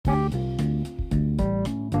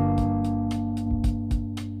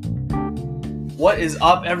What is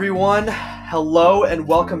up, everyone? Hello and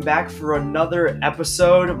welcome back for another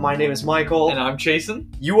episode. My name is Michael. And I'm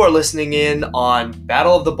Jason. You are listening in on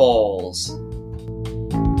Battle of the Bowls.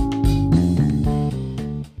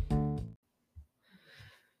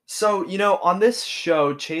 So, on this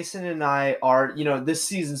show, Jason and I are, this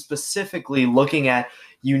season specifically looking at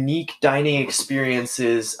unique dining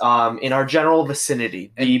experiences in our general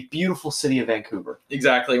vicinity, the beautiful city of Vancouver.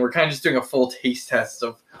 Exactly. We're kind of just doing a full taste test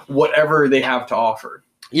of whatever they have to offer.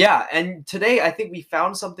 Yeah, and today I think we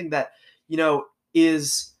found something that,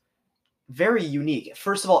 is very unique.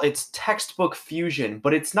 First of all, it's textbook fusion,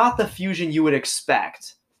 but it's not the fusion you would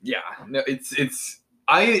expect. Yeah, no, it's.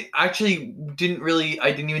 I actually didn't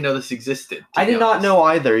even know this existed. I did not know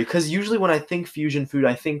either, because usually when I think fusion food,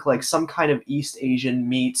 I think like some kind of East Asian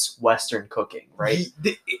meets Western cooking, right?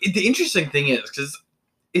 The interesting thing is, because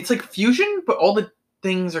it's like fusion, but all the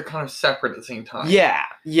things are kind of separate at the same time.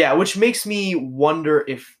 Yeah, which makes me wonder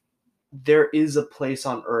if there is a place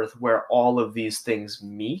on Earth where all of these things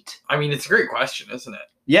meet. I mean, it's a great question, isn't it?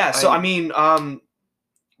 Yeah, so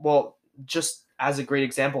well, just as a great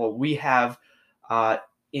example, we have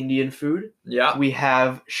Indian food. Yeah. We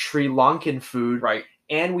have Sri Lankan food. Right.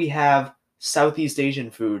 And we have Southeast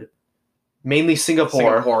Asian food, mainly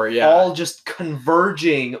Singapore. Yeah. All just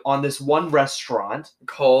converging on this one restaurant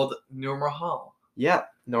called Noor Mahal. Yeah,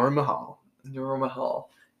 Noor Mahal. Noor Mahal.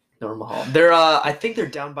 They're I think they're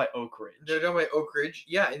down by Oak Ridge. They're down by Oak Ridge.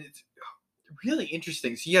 Yeah, and it's really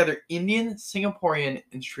interesting. So yeah, they're Indian, Singaporean,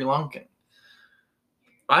 and Sri Lankan.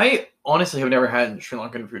 I honestly have never had Sri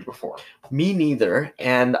Lankan food before. Me neither.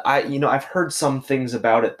 And I've heard some things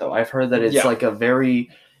about it though. I've heard that it's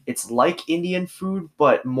it's like Indian food,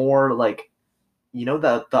 but more like,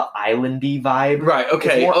 the islandy vibe. Right.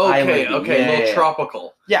 Okay. Okay. A little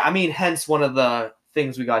tropical. Yeah. I mean, hence one of the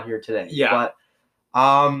things we got here today. Yeah. But,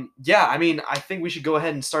 I think we should go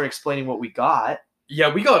ahead and start explaining what we got.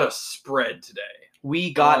 Yeah, we got a spread today.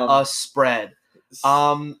 We got a spread.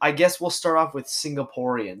 I guess we'll start off with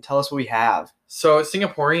Singaporean. Tell us what we have. So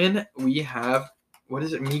Singaporean, we have, what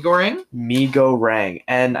is it, mee goreng? Mee goreng.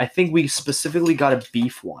 And I think we specifically got a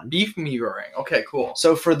beef one. Beef mee goreng. Okay, cool.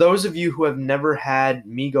 So for those of you who have never had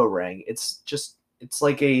mee goreng, it's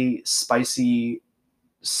like a spicy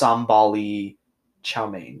sambal-y chow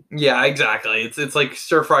mein. Yeah, exactly. It's like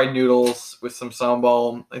stir-fried noodles with some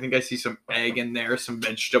sambal. I think I see some egg in there, some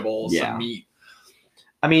vegetables, some meat.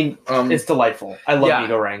 I mean, it's delightful. I love mee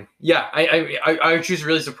goreng. Yeah, I was just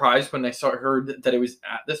really surprised when I heard that it was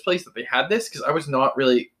at this place that they had this, because I was not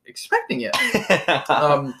really expecting it.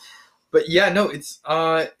 But yeah, no,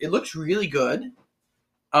 it looks really good.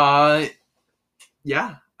 Yeah,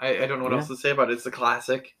 I don't know what else to say about it. It's a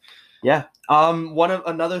classic. Yeah.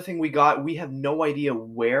 Another thing we got, we have no idea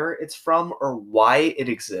where it's from or why it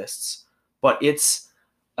exists, but it's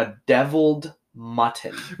a deviled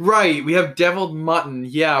mutton. Right, we have deviled mutton.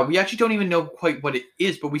 Yeah, we actually don't even know quite what it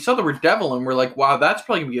is, but we saw the word devil and we're like, wow, that's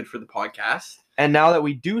probably gonna be good for the podcast. And now that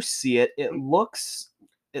we do see it, it looks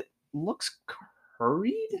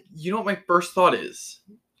curried. You know what my first thought is?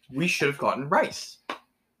 We should have gotten rice.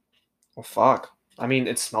 Well, fuck. I mean,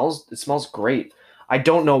 it smells great. I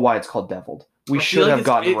don't know why it's called deviled. We should have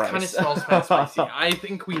gotten rice. It kind of smells kind of spicy. I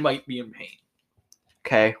think we might be in pain.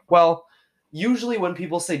 Okay, well, usually when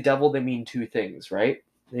people say devil, they mean two things, right?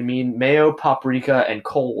 They mean mayo, paprika, and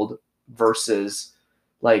cold versus,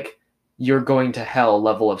 like, you're going to hell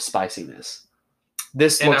level of spiciness.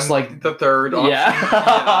 This looks like the third option.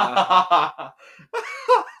 Yeah.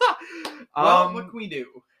 Well, what can we do?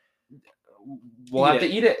 We'll have to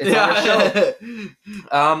eat it. It's on our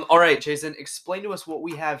show. All right, Jason, explain to us what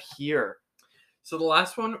we have here. So the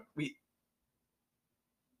last one,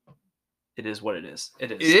 It is what it is.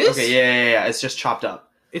 It is. It is? Okay, yeah. It's just chopped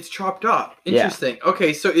up. It's chopped up. Interesting. Yeah.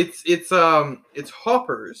 Okay, so it's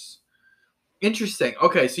hoppers. Interesting.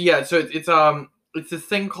 Okay, so yeah, so it's this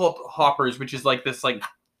thing called hoppers, which is like this like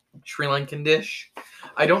Sri Lankan dish.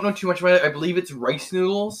 I don't know too much about it. I believe it's rice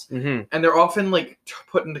noodles, and they're often like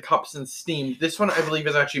put into cups and steamed. This one I believe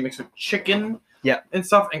is actually mixed with chicken, and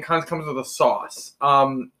stuff, and kind of comes with a sauce.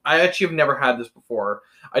 I actually have never had this before.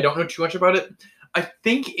 I don't know too much about it. I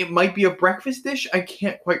think it might be a breakfast dish. I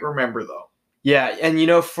can't quite remember though. Yeah, and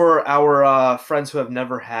for our friends who have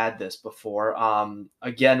never had this before,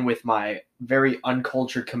 again with my very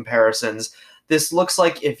uncultured comparisons, this looks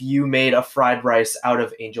like if you made a fried rice out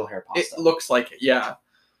of angel hair pasta. It looks like it, yeah.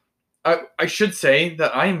 I should say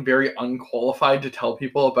that I am very unqualified to tell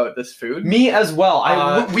people about this food. Me as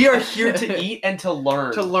well. We are here to eat and to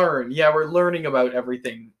learn. To learn. Yeah, we're learning about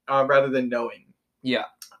everything rather than knowing. Yeah.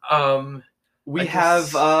 we I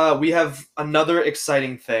have guess- we have another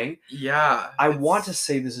exciting thing. Yeah. I want to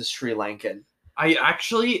say this is Sri Lankan. I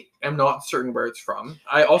actually am not certain where it's from.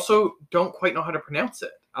 I also don't quite know how to pronounce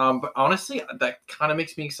it. But honestly, that kind of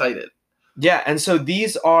makes me excited. Yeah, and so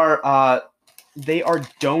these are they are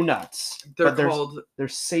donuts. They're but called they're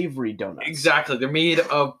savory donuts. exactly. They're made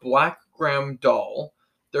of black gram dal.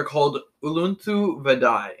 They're called uluntu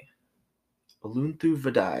vadai. Uluntu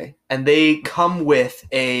Vadai. And they come with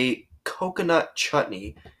a coconut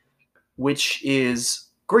chutney, which is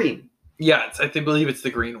green. Yeah, I believe it's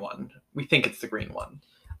the green one. We think it's the green one.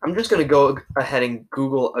 I'm just going to go ahead and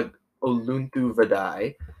Google a Uluntu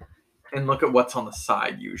Vadai. And look at what's on the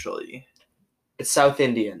side usually. It's South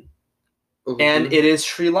Indian. And it is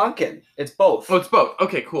Sri Lankan. It's both. Oh, it's both.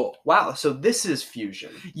 Okay, cool. Wow, so this is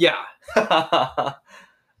fusion. Yeah.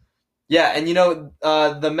 Yeah, and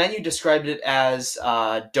the menu described it as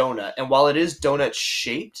donut. And while it is donut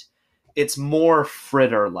shaped, it's more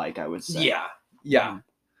fritter like, I would say. Yeah. Yeah.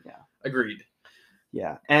 Agreed.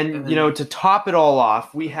 Yeah. And, And then- to top it all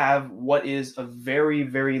off, we have what is a very,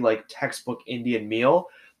 very like textbook Indian meal,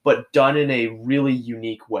 but done in a really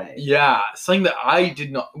unique way. Yeah, something that I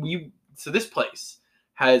did not. So this place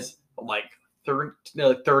has like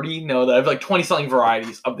 30. No, they have like 20 something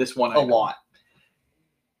varieties of this one. A item. lot.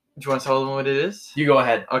 Do you want to tell them what it is? You go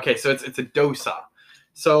ahead. Okay, so it's a dosa.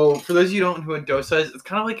 So for those of you who don't know what a dosa is, it's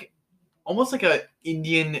kind of like almost like a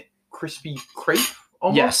Indian crispy crepe.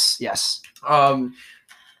 Almost. Yes. I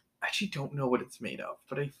actually don't know what it's made of,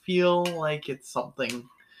 but I feel like it's something,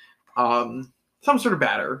 some sort of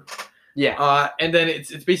batter. Yeah. And then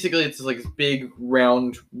it's basically it's like this big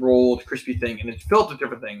round rolled crispy thing, and it's filled with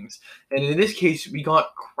different things. And in this case, we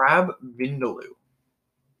got crab vindaloo.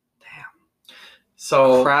 Damn.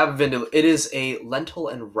 So Crab vindaloo. It is a lentil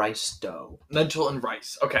and rice dough lentil and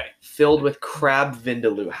rice. Okay, filled with crab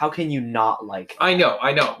vindaloo. How can you not like it? I know.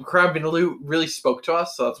 Crab vindaloo really spoke to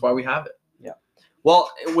us, so that's why we have it.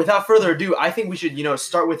 Well, without further ado, I think we should,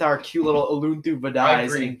 start with our cute little Uluntu I Vadais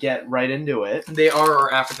agree. and get right into it. They are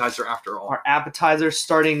our appetizer after all. Our appetizer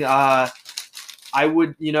starting, I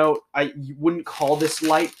would, I wouldn't call this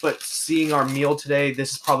light, but seeing our meal today,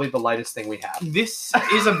 this is probably the lightest thing we have. This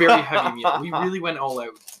is a very heavy meal. We really went all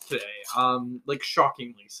out today. Like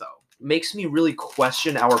shockingly so. Makes me really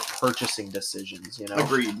question our purchasing decisions,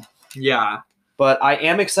 Agreed. Yeah. But I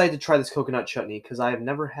am excited to try this coconut chutney because I have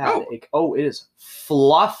never had Oh. it. Oh, it is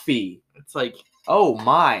fluffy. It's like Oh,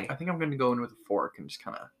 my. I think I'm gonna go in with a fork and just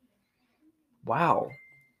kind of. Wow.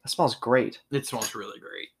 That smells great. It smells really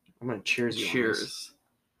great. I'm going to cheers you on this. Cheers.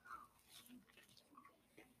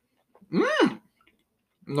 Mmm.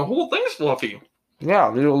 The whole thing's fluffy. Yeah,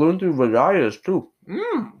 the Uluntu Vadais too.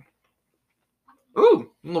 Mmm. Ooh,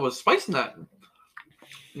 a little bit of spice in that.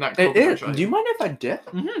 It is. Do you mind if I dip?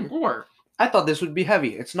 Mm-hmm. Or. I thought this would be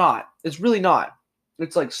heavy. It's not. It's really not.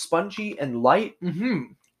 It's like spongy and light.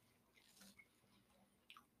 Mm-hmm.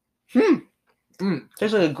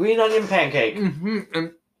 Tastes like a green onion pancake. Mm-hmm.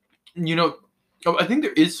 And I think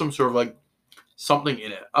there is some sort of like something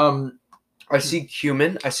in it. I see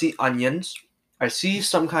cumin. I see onions. I see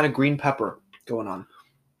some kind of green pepper going on.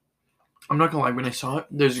 I'm not gonna lie. When I saw it,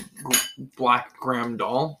 there's black gram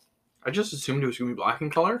dal. I just assumed it was gonna be black in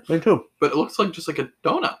color, Me too. but it looks like just like a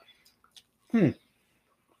donut.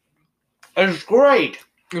 It's great.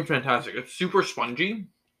 It's fantastic. It's super spongy.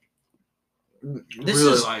 This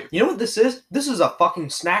really is. light. You know what this is? This is a fucking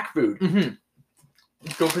snack food. Mm-hmm.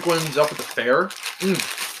 Go pick one of these up at the fair.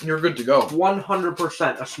 You're good to go.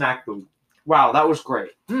 100% a snack food. Wow, that was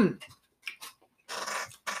great.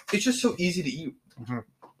 It's just so easy to eat. Mhm.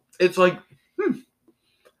 It's like,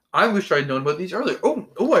 I wish I'd known about these earlier.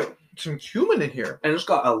 Some cumin in here. And it's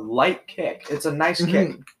got a light kick. It's a nice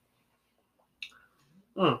kick.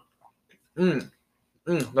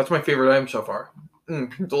 That's my favorite item so far.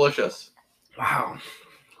 Delicious. Wow.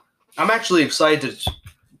 I'm actually excited to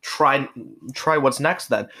try what's next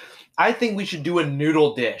then. I think we should do a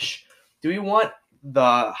noodle dish. Do we want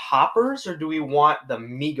the hoppers or do we want the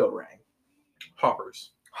mee goreng?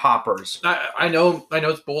 Hoppers. Hoppers. I know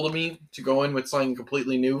it's bold of me to go in with something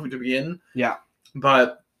completely new to begin. Yeah.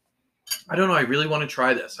 But I don't know. I really want to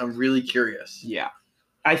try this. I'm really curious. Yeah.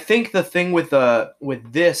 I think the thing with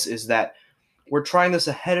this is that we're trying this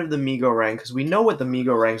ahead of the mee goreng because we know what the mee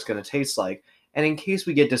goreng is going to taste like. And in case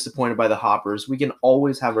we get disappointed by the hoppers, we can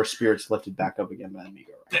always have our spirits lifted back up again by the mee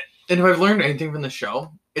goreng. And if I've learned anything from the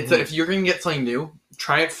show, it's that if you're going to get something new,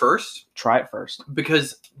 try it first. Try it first.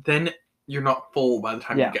 Because then you're not full by the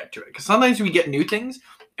time Yeah. you get to it. Because sometimes we get new things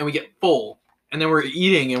and we get full. And then we're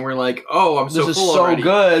eating and we're like, oh, I'm so This is full so already.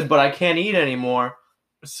 good, but I can't eat anymore.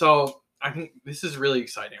 So I think this is really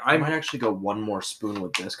exciting. I might actually go one more spoon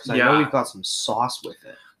with this because I Yeah. know we've got some sauce with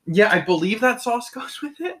it. Yeah, I believe that sauce goes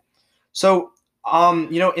with it. So,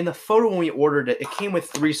 in the photo when we ordered it, it came with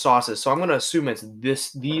 3 sauces. So I'm gonna assume it's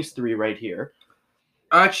these 3 right here.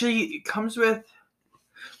 Actually, it comes with.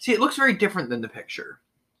 See, it looks very different than the picture.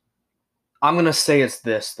 I'm gonna say it's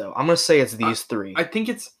this though. I'm gonna say it's these 3. I think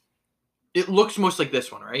it's. It looks most like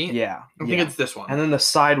this one, right? Yeah. I think it's this one. And then the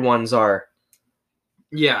side ones are.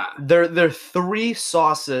 Yeah. They're 3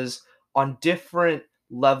 sauces on different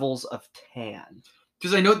levels of tan.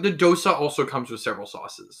 Because I know the dosa also comes with several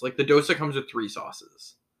sauces. Like the dosa comes with 3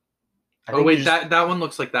 sauces. Oh wait, that one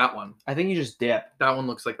looks like that one. I think you just dip. That one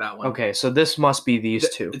looks like that one. Okay, so this must be these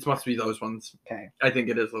 2. It must be those ones. Okay. I think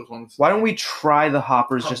it is those ones. Why don't we try the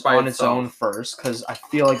hoppers just By on its itself. own first? Because I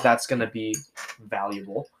feel like that's gonna be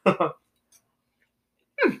valuable.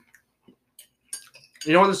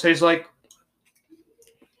 You know what this tastes like?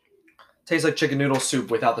 Tastes like chicken noodle soup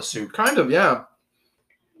without the soup. Kind of, yeah.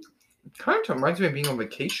 Kind of reminds me of being on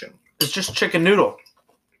vacation. It's just chicken noodle.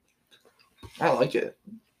 I like it.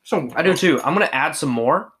 So I do too. I'm gonna add some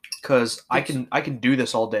more because I can do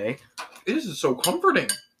this all day. This is so comforting.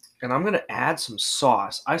 And I'm gonna add some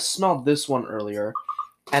sauce. I smelled this one earlier,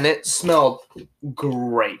 and it smelled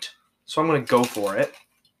great. So I'm gonna go for it.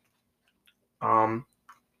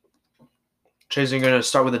 Chase, you're gonna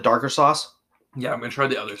start with a darker sauce. Yeah, I'm gonna try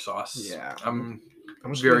the other sauce. Yeah. I'm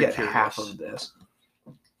just very gonna get curious. half of this.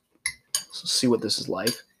 So see what this is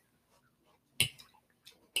like.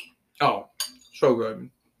 Oh, so good.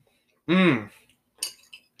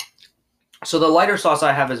 So the lighter sauce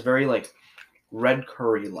I have is very like red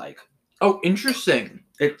curry like. Oh, interesting.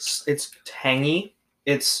 It's tangy.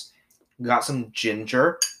 It's got some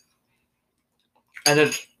ginger. And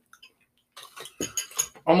it's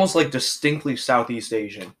almost like distinctly Southeast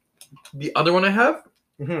Asian. The other one I have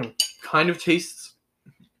Mm-hmm. kind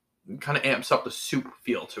of amps up the soup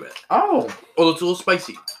feel to it. Oh, It's a little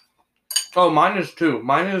spicy. oh, mine is too.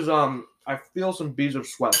 Mine is I feel some beads of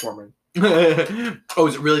sweat forming. Oh,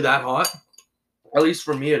 is it really that hot? At least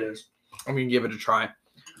for me, it is. I'm gonna give it a try.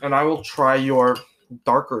 And I will try your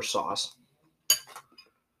darker sauce.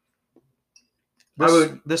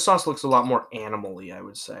 This sauce looks a lot more animal-y, I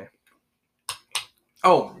would say.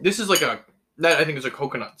 Oh, this is like that I think is a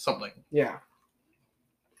coconut something. Yeah.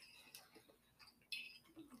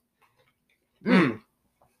 Mm.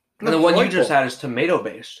 And the one you just had is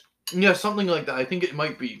tomato-based. Yeah, something like that. I think it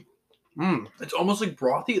might be. It's almost like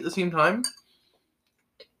brothy at the same time.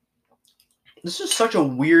 This is such a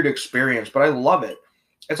weird experience, but I love it.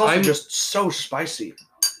 It's also just so spicy.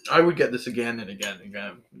 I would get this again and again and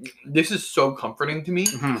again. This is so comforting to me.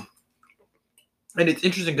 Mm-hmm. And it's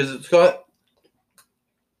interesting because it's got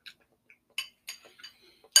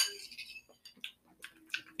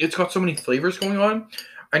so many flavors going on.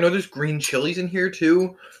 I know there's green chilies in here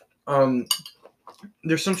too.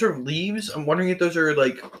 There's some sort of leaves. I'm wondering if those are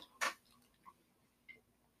like...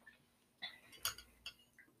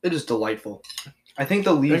 It is delightful. I think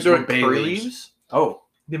the leaves are bay curry leaves. Oh.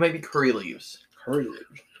 They might be curry leaves. Curry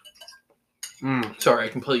leaves. Sorry, I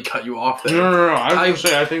completely cut you off there. No. I was going to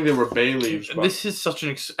say, I think they were bay leaves. But... This is such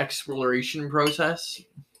an exploration process.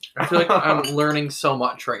 I feel like I'm learning so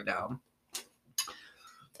much right now.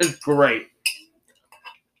 It's great.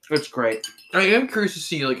 It's great. I am curious to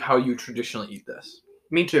see like how you traditionally eat this.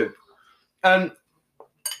 Me too. And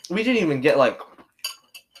we didn't even get like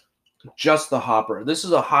just the hopper. This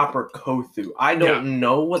is a hopper kothu. I don't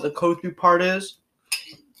know what the kothu part is,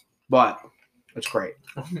 but it's great.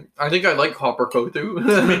 I think I like hopper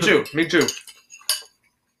kothu. Me too.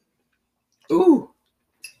 Ooh.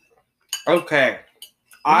 Okay.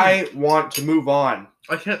 I want to move on.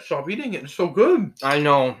 I can't stop eating it. It's so good. I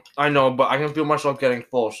know, but I can feel myself getting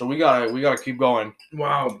full, so we gotta keep going.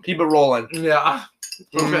 Wow. Keep it rolling. Yeah.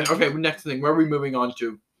 Okay, next thing. Where are we moving on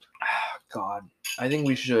to? God. I think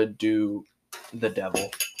we should do the devil.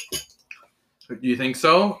 Do you think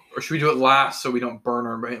so? Or should we do it last so we don't burn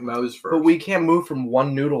our mouths first? But we can't move from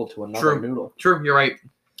one noodle to another noodle. True, you're right.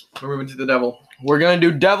 We're moving to the devil. We're gonna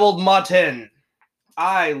do deviled mutton.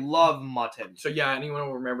 I love mutton. So yeah, anyone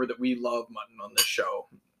will remember that we love mutton on this show.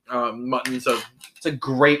 Mutton's it's a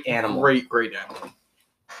great animal. Great animal.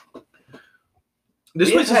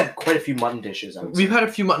 We've had quite a few mutton dishes. We've had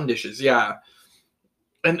a few mutton dishes, yeah.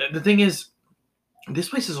 And the thing is, this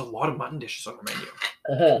place has a lot of mutton dishes on their menu.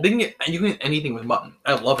 You can get anything with mutton.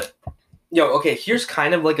 I love it. Yo, okay, here's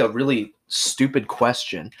kind of like a really stupid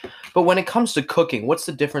question. But when it comes to cooking, what's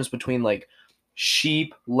the difference between like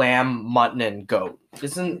sheep, lamb, mutton, and goat?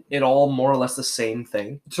 Isn't it all more or less the same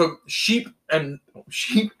thing? So sheep and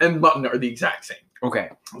mutton are the exact same. Okay.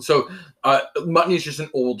 So mutton is just an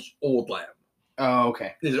old lamb. Oh,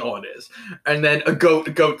 okay. Is all it is. And then a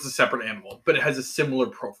goat's a separate animal, but it has a similar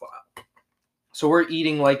profile. So we're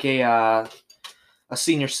eating like a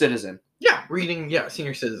senior citizen. Yeah, we're eating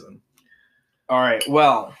senior citizen. All right.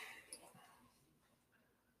 Well,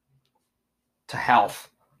 to health.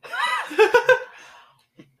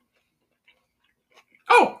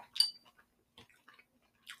 Oh,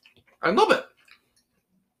 I love it.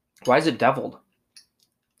 Why is it deviled?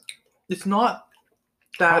 It's not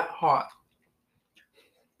that hot.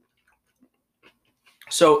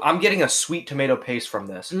 So I'm getting a sweet tomato paste from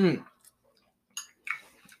this. Mm.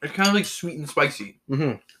 It's kind of like sweet and spicy.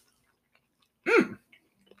 Mm-hmm. Mm.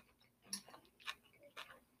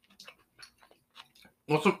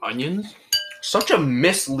 Want some onions? Such a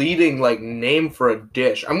misleading name for a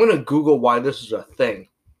dish. I'm gonna Google why this is a thing.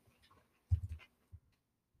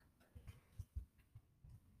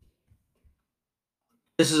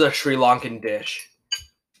 This is a Sri Lankan dish.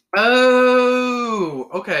 Oh,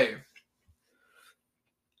 okay.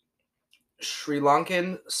 Sri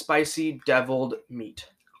Lankan spicy deviled meat.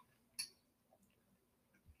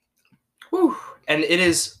 Whew. And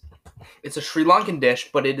it's a Sri Lankan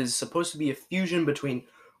dish, but it is supposed to be a fusion between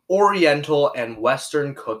Oriental and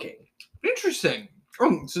Western cooking. Interesting.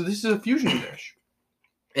 Oh, so this is a fusion dish.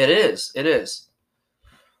 It is.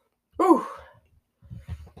 Whew.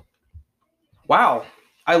 Wow.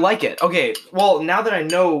 I like it. Okay, well, now that I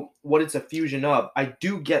know what it's a fusion of, I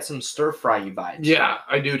do get some stir-fry vibes. Yeah,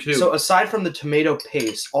 I do too. So aside from the tomato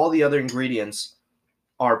paste, all the other ingredients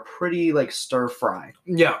are pretty stir-fry.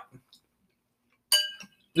 Yeah.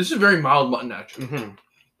 This is very mild mutton, actually. Mm-hmm.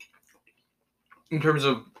 In terms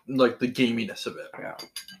of the gaminess of it. Yeah.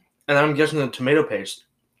 And then I'm guessing the tomato paste.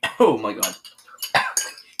 Oh my god.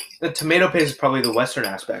 The tomato paste is probably the Western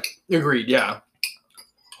aspect. Agreed, yeah.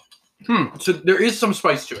 So there is some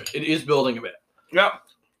spice to it. It is building a bit. Yeah.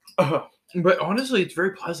 But honestly, it's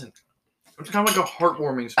very pleasant. It's kind of like a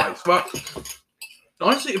heartwarming spice. But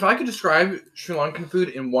honestly, if I could describe Sri Lankan food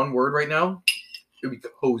in one word right now, it would be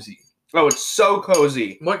cozy. Oh, it's so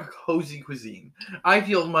cozy. Like cozy cuisine. I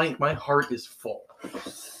feel my heart is full.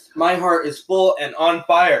 My heart is full and on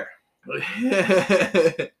fire.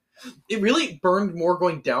 It really burned more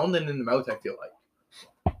going down than in the mouth, I feel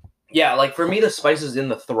like. Yeah, for me, the spice is in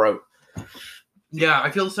the throat. Yeah,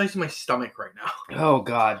 I feel the spice in my stomach right now. Oh,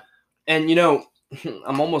 God. And,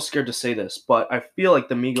 I'm almost scared to say this, but I feel like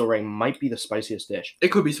the mee goreng might be the spiciest dish. It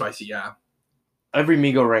could be spicy, yeah. Every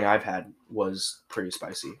mee goreng I've had was pretty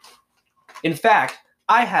spicy. In fact,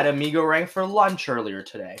 I had a mee goreng for lunch earlier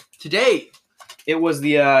today. It was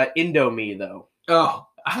the Indomie, though. Oh.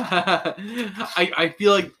 I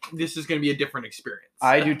feel like this is going to be a different experience.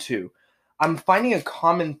 I do, too. I'm finding a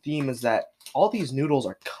common theme is that all these noodles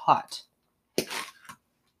are cut.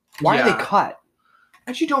 Why are they cut?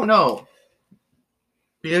 I actually don't know.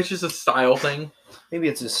 Maybe it's just a style thing. Maybe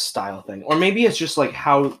it's a style thing. Or maybe it's just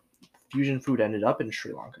how fusion food ended up in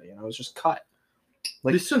Sri Lanka. It's just cut.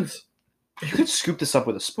 This one's... You could scoop this up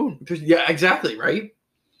with a spoon. Yeah, exactly, right?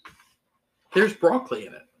 There's broccoli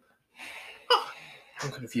in it.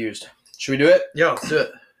 I'm confused. Should we do it? Yeah, let's do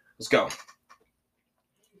it. Let's go.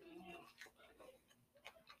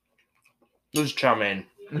 This is chow mein.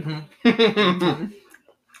 Mm-hmm.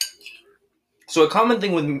 So a common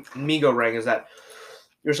thing with mee goreng is that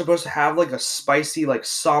you're supposed to have a spicy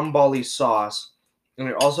sambali sauce, and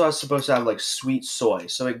you're also supposed to have sweet soy,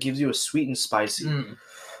 so it gives you a sweet and spicy.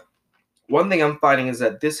 One thing I'm finding is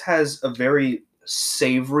that this has a very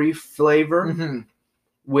savory flavor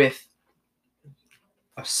with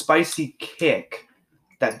a spicy kick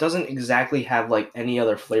that doesn't exactly have any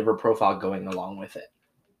other flavor profile going along with it.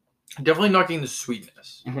 Definitely not getting the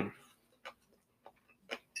sweetness. Mm-hmm.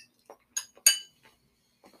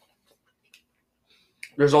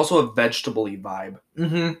 There's also a vegetable-y vibe.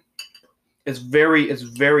 Mm-hmm. It's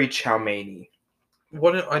very chow mein-y.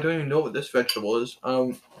 I don't even know what this vegetable is.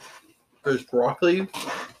 There's broccoli,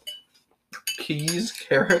 peas,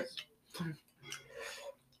 carrots.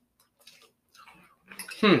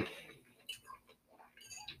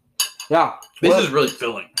 Yeah. This is really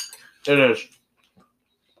filling. It is.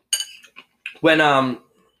 When our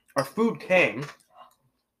food came,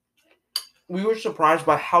 we were surprised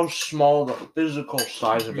by how small the physical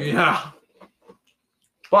size of it is. Yeah.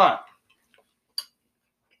 But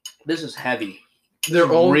this is heavy.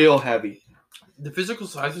 They're all real heavy. The physical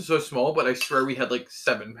size is so small, but I swear we had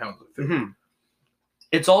 7 pounds of food. Mm-hmm.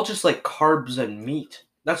 It's all just carbs and meat.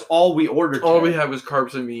 That's all we ordered. All we had was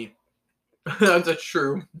carbs and meat. That's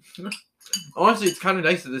true. Honestly, it's kind of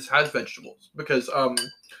nice that this has vegetables because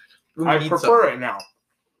I prefer it now.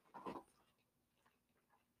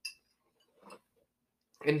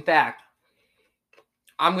 In fact,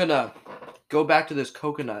 I'm gonna go back to this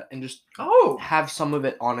coconut and just have some of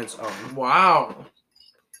it on its own. Wow.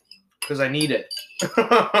 Because I need it.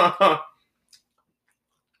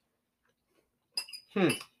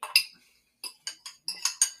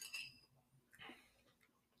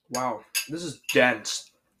 Wow, this is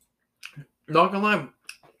dense. Not gonna lie,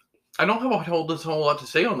 I don't have a whole lot to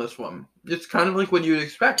say on this one. It's kind of like what you'd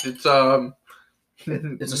expect. It's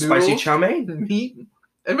It's a spicy noodles, chow mein. meat,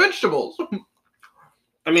 and vegetables.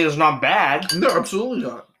 I mean, it's not bad. No, absolutely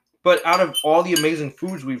not. But out of all the amazing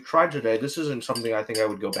foods we've tried today, this isn't something I think I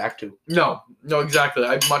would go back to. No, exactly.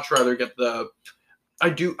 I'd much rather get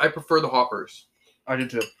I prefer the Hoppers. I do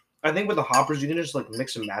too. I think with the Hoppers, you can just like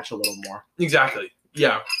mix and match a little more. Exactly.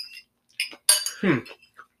 Yeah.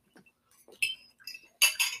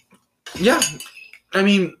 Yeah. I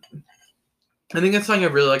mean, I think that's something I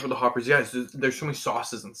really like with the Hoppers. Yeah, there's so many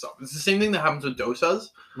sauces and stuff. It's the same thing that happens with dosas.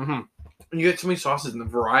 Mm-hmm. And you get so many sauces and the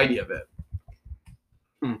variety of it.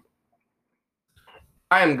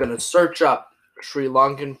 I am going to search up Sri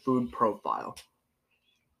Lankan food profile.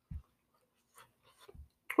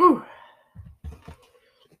 Whew.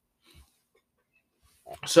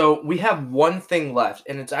 So we have one thing left,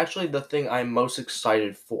 and it's actually the thing I'm most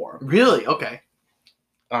excited for. Really? Okay.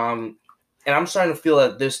 And I'm starting to feel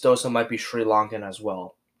that this dosa might be Sri Lankan as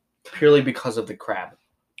well, purely because of the crab.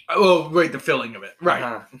 Oh, right, the filling of it.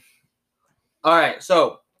 Right. All right,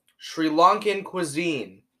 so Sri Lankan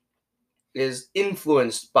cuisine is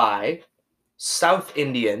influenced by South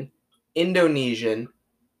Indian, Indonesian,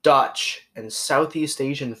 Dutch, and Southeast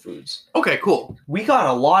Asian foods. Okay, cool. We got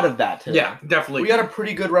a lot of that today. Yeah, definitely. We got a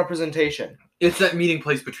pretty good representation. It's that meeting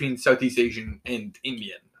place between Southeast Asian and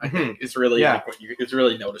Indian. I think it's really it's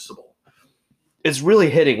really noticeable. It's really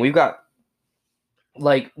hitting. We've got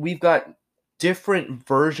different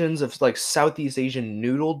versions of like Southeast Asian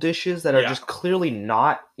noodle dishes that are just clearly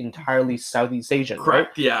not entirely Southeast Asian.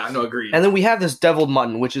 Correct. Right? Yeah, no, agreed. And then we have this deviled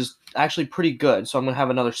mutton, which is actually pretty good. So I'm gonna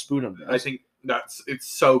have another spoon of this. I think it's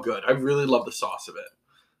so good. I really love the sauce of it.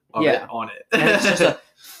 On it. And it's just a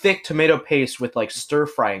thick tomato paste with like stir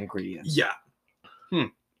fry ingredients. Yeah.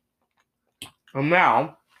 And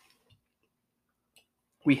now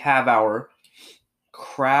we have our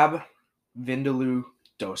crab vindaloo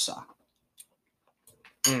dosa.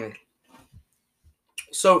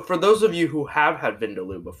 So for those of you who have had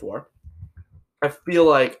vindaloo before, I feel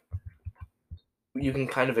like you can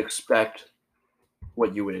kind of expect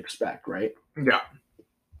what you would expect, right? Yeah.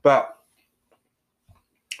 But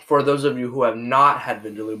for those of you who have not had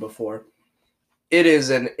vindaloo before, it is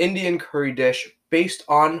an Indian curry dish based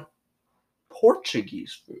on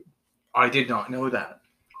Portuguese food. I did not know that.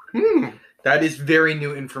 That is very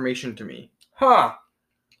new information to me. Huh.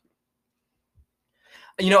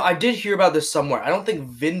 You know, I did hear about this somewhere. I think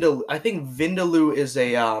vindaloo is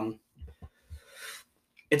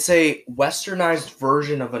it's a westernized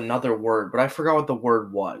version of another word, but I forgot what the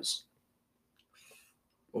word was.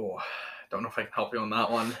 Oh, don't know if I can help you on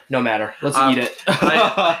that one. No matter. Let's eat it.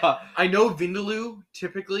 I know vindaloo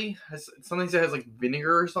typically sometimes it has like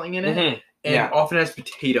vinegar or something in it, and often has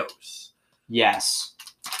potatoes. Yes.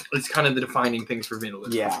 It's kind of the defining things for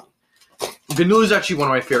vindaloo. Yeah. Vindaloo is actually one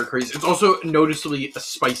of my favorite curries. It's also noticeably a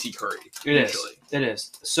spicy curry. It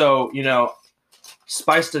is. So,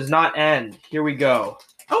 spice does not end. Here we go.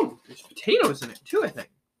 Oh, there's potatoes in it too, I think.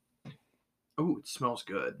 Oh, it smells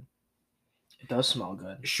good. It does smell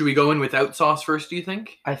good. Should we go in without sauce first, do you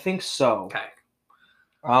think? I think so.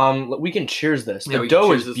 Okay. We can cheers this. The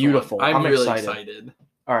dough is beautiful. I'm really excited.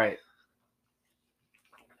 All right.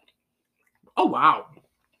 Oh, wow.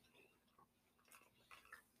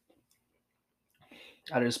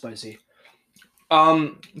 That is spicy.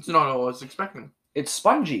 It's not what I was expecting. It's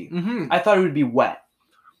spongy. Mm-hmm. I thought it would be wet.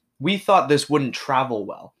 We thought this wouldn't travel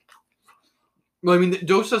well. Well, I mean, the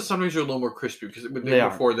dosas sometimes are a little more crispy because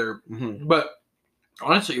before they're. Mm-hmm. But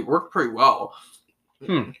honestly, it worked pretty well.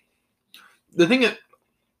 The thing is,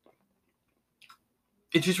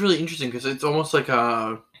 it's just really interesting because it's almost like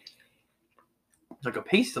a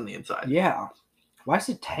paste on the inside. Yeah. Why is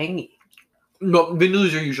it tangy? No,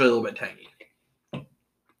 vindaloos are usually a little bit tangy.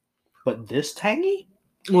 But this tangy?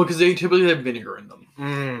 Well, because they typically have vinegar in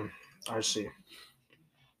them. I see.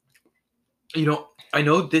 I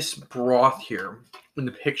know this broth here in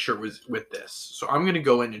the picture was with this. So I'm going to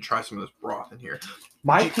go in and try some of this broth in here.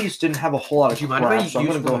 My piece didn't have a whole lot of crab, so I'm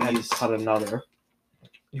going to go ahead and cut another. Do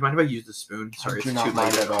you mind if I use the spoon? Sorry, it's too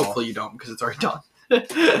late. Hopefully you don't, because it's already done.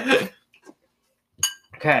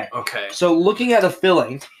 Okay. So looking at the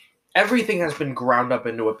filling, everything has been ground up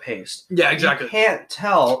into a paste. Yeah, exactly. You can't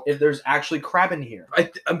tell if there's actually crab in here.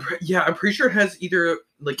 I'm pretty sure it has either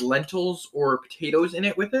like lentils or potatoes in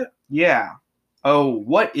it with it. Yeah. Oh,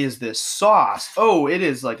 what is this sauce? Oh, it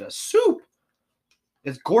is like a soup.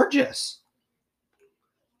 It's gorgeous.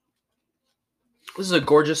 This is a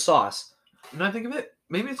gorgeous sauce. When I think of it,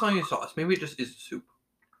 maybe it's not even sauce. Maybe it just is soup.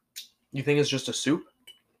 You think it's just a soup?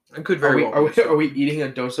 It could very well. Are we eating a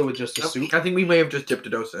dosa with just a soup? I think we may have just dipped a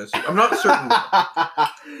dosa in a soup. I'm not certain.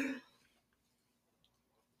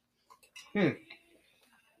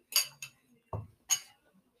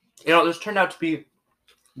 You know, this turned out to be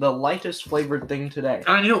the lightest flavored thing today.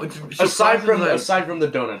 I know. It's aside from the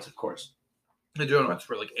donuts, of course. The donuts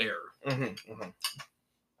were like air. Mm-hmm.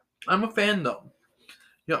 I'm a fan though.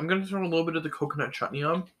 Yeah, I'm gonna throw a little bit of the coconut chutney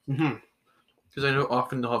on. Because I know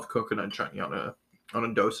often they'll have coconut chutney on a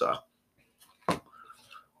dosa.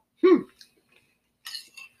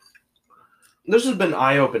 This has been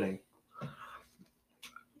eye-opening.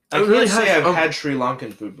 I can't say I've had Sri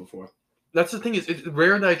Lankan food before. That's the thing, is it's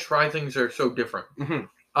rare that I try things that are so different. And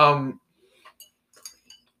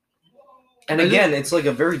again, it's like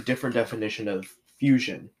a very different definition of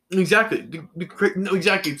fusion. Exactly. No,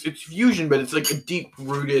 exactly. It's fusion, but it's like a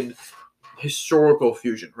deep-rooted historical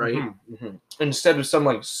fusion, right? Instead of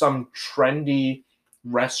some trendy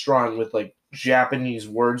restaurant with like Japanese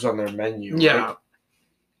words on their menu. Yeah.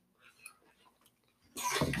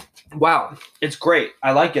 Like, wow, it's great.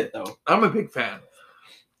 I like it though. I'm a big fan.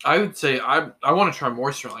 I would say I want to try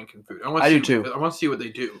more Sri Lankan food. I do too. I want to see what they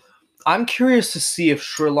do. I'm curious to see if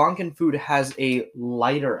Sri Lankan food has a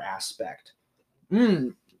lighter aspect.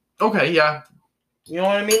 Okay, yeah. You know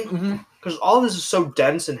what I mean? Because all of this is so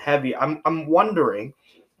dense and heavy. I'm wondering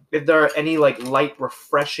if there are any like light,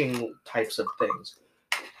 refreshing types of things.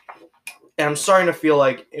 And I'm starting to feel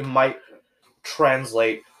like it might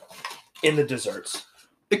translate in the desserts.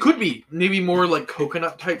 It could be maybe more like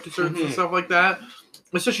coconut type desserts and stuff like that.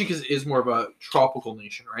 Especially because it is more of a tropical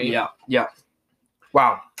nation, right? Yeah.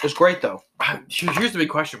 Wow, it's great though. Here's the big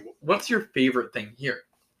question: what's your favorite thing here?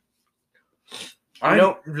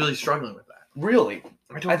 I'm really struggling with that. Really?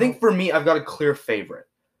 I think for me, I've got a clear favorite.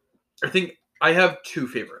 I think I have two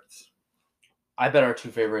favorites. I bet our two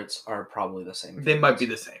favorites are probably the same. They might be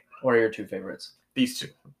the same. What are your two favorites? These two.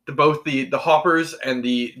 Both the Hoppers and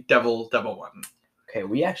the Devil Mutton. Okay,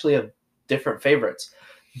 we actually have different favorites.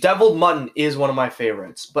 Deviled mutton is one of my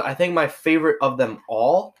favorites, but I think my favorite of them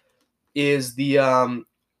all is the Ulunthu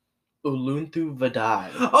Vadai.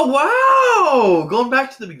 Oh, wow! Going back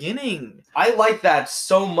to the beginning. I like that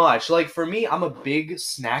so much. Like, for me, I'm a big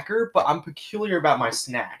snacker, but I'm peculiar about my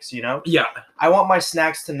snacks, you know? Yeah. I want my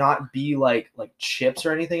snacks to not be like chips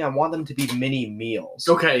or anything. I want them to be mini meals.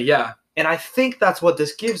 Okay, yeah. And I think that's what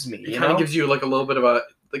this gives me. It kind of gives you like a little bit of a...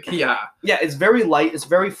 Yeah, it's very light. It's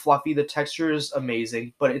very fluffy. The texture is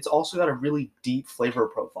amazing, but it's also got a really deep flavor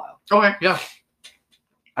profile. Okay, yeah.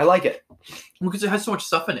 I like it. Because it has so much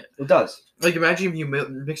stuff in it. It does. Like, imagine if you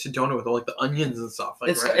mix a donut with all like the onions and stuff.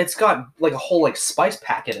 Like, it's got like a whole like spice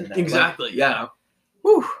packet in there. Exactly, like, yeah.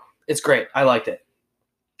 Whew. It's great. I liked it.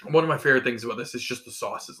 One of my favorite things about this is just the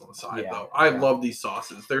sauces on the side, though. I love these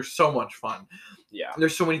sauces. They're so much fun. Yeah.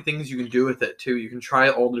 There's so many things you can do with it, too. You can try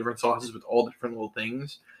all the different sauces with all the different little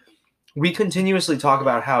things. We continuously talk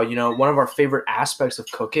about how, you know, one of our favorite aspects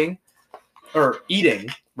of cooking, or eating,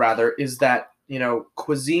 rather, is that, you know,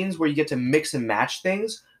 cuisines where you get to mix and match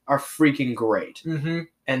things are freaking great.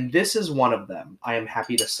 And this is one of them, I am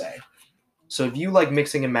happy to say. So if you like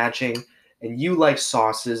mixing and matching, and you like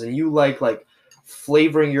sauces, and you like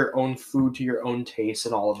flavoring your own food to your own taste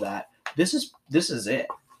and all of that, this is it.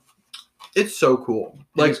 It's so cool.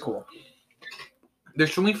 It's cool.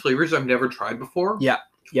 There's so many flavors I've never tried before. Yeah.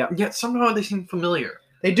 Yet somehow they seem familiar.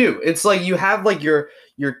 They do. It's like you have like your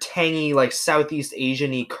tangy like Southeast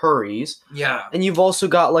Asian-y curries. Yeah. And you've also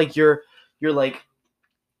got like your like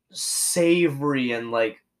savory and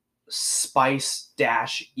like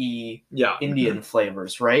spice-y Indian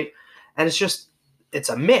flavors, right? And it's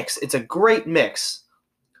a mix. It's a great mix.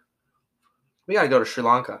 We gotta go to Sri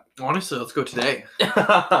Lanka. Honestly, let's go today.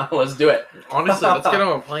 Let's do it. Honestly, let's get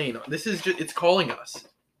on a plane. This is it's calling us.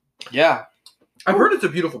 Yeah. I've heard it's a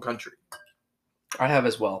beautiful country. I have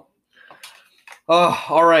as well. Oh,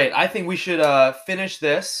 all right. I think we should finish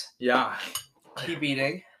this. Yeah. Keep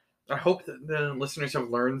eating. I hope that the listeners have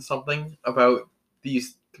learned something about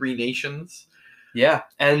these three nations. Yeah,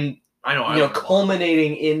 and I know,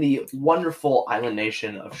 culminating in the wonderful island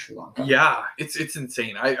nation of Sri Lanka. Yeah, it's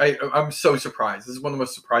insane. I'm so surprised. This is one of the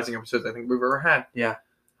most surprising episodes I think we've ever had. Yeah,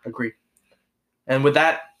 agree. And with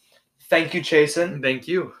that, thank you, Chasen. Thank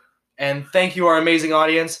you. And thank you, our amazing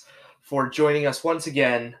audience. for joining us once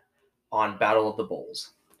again on Battle of the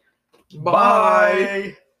Bulls.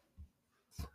 Bye.